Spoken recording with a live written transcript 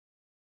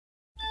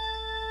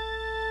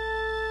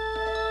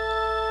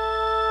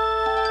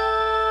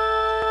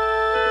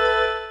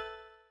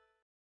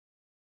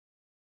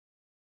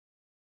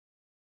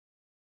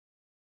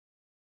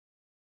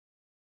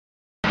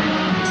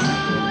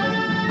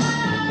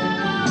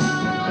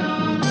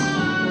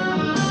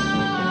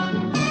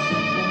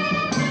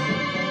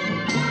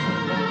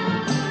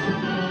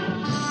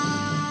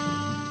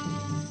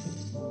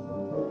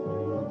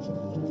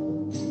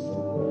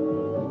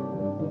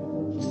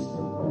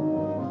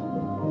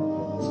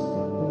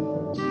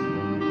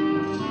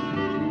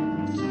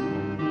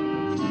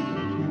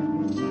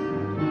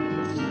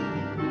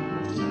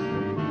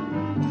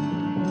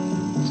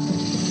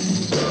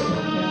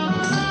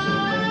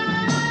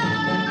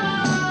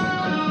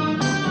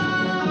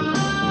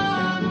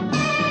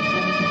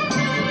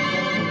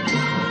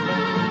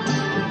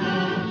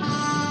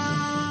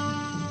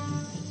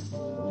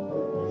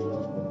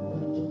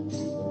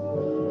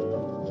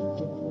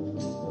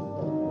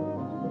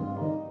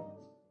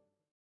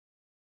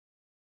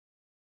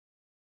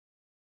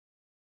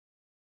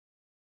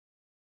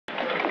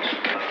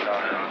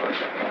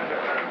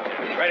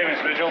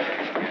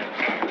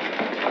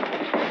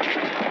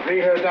See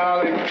her,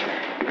 darling?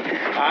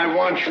 I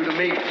want you to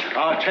meet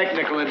our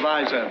technical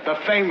advisor, the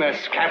famous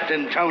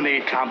Captain Tony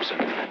Thompson.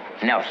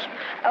 Nelson.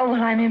 Oh,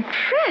 well, I'm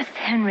impressed,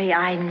 Henry.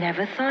 I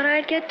never thought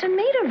I'd get to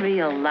meet a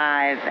real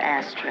live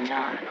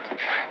astronaut.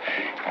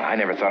 Well, I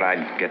never thought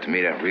I'd get to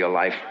meet a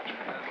real-life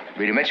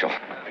Rita Mitchell.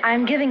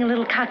 I'm giving a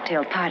little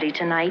cocktail party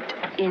tonight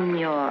in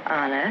your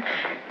honor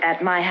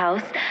at my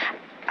house.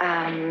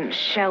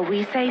 Shall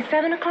we say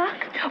 7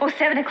 o'clock? Oh,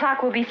 7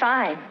 o'clock will be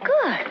fine.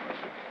 Good.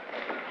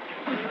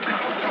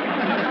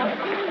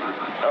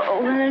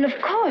 Oh, and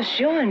of course,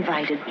 you're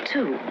invited,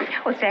 too.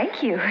 Well,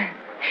 thank you.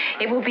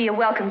 It will be a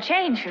welcome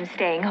change from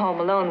staying home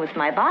alone with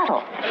my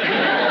bottle.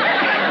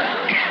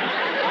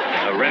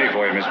 Ready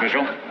for you, Miss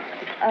Mitchell.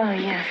 Oh,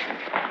 yes.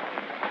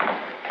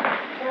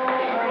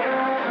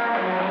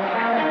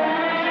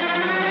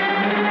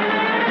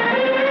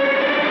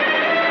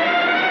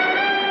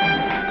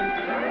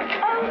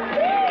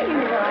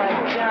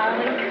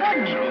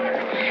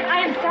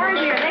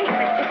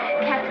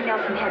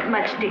 Had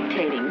much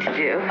dictating to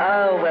do.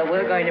 Oh, well,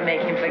 we're going to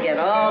make him forget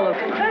all of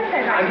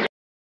it.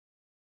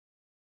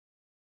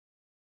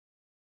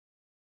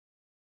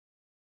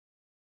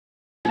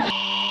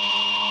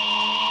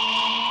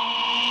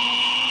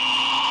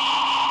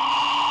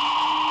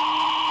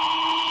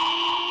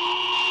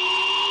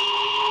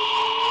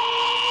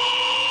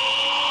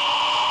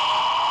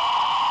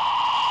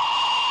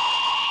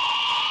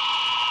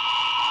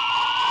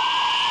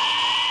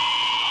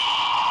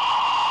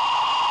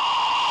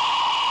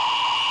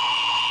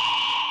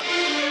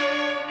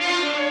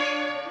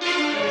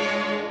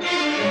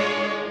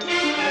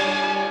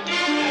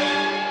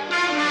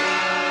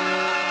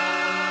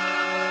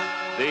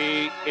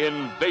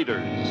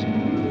 Invaders.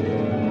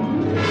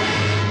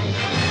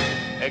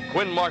 A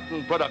Quinn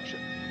Martin production.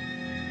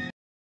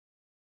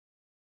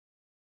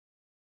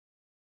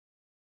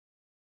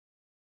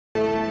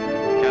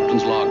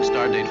 Captain's log,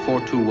 stardate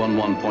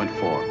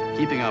 4211.4.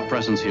 Keeping our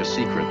presence here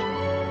secret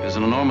is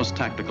an enormous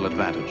tactical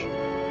advantage.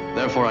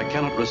 Therefore, I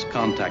cannot risk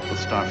contact with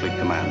Starfleet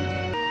Command.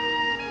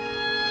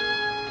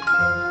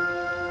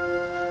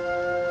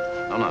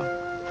 No.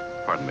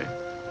 Pardon me.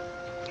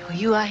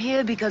 You are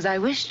here because I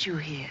wished you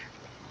here.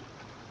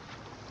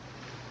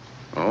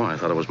 Oh, I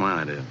thought it was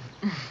my idea.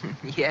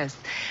 Yes.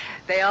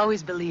 They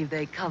always believe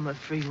they come of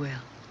free will.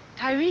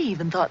 Tyree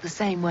even thought the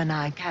same when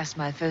I cast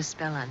my first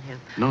spell on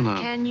him. No.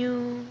 Can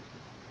you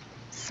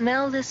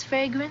smell this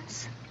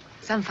fragrance?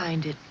 Some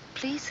find it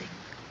pleasing.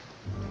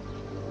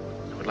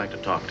 I would like to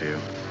talk to you.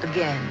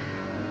 Again.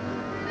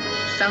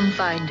 Some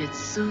find it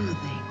soothing.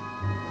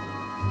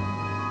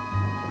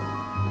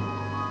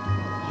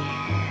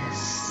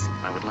 Yes.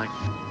 I would like...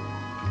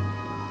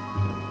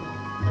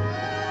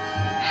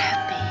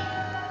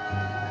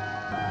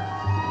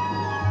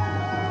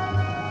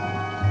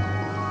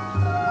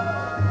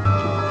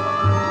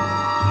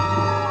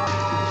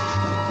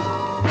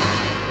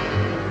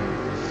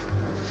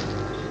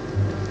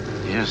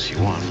 Yes, you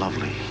are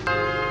lovely.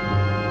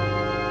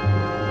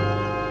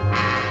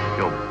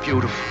 You're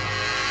beautiful.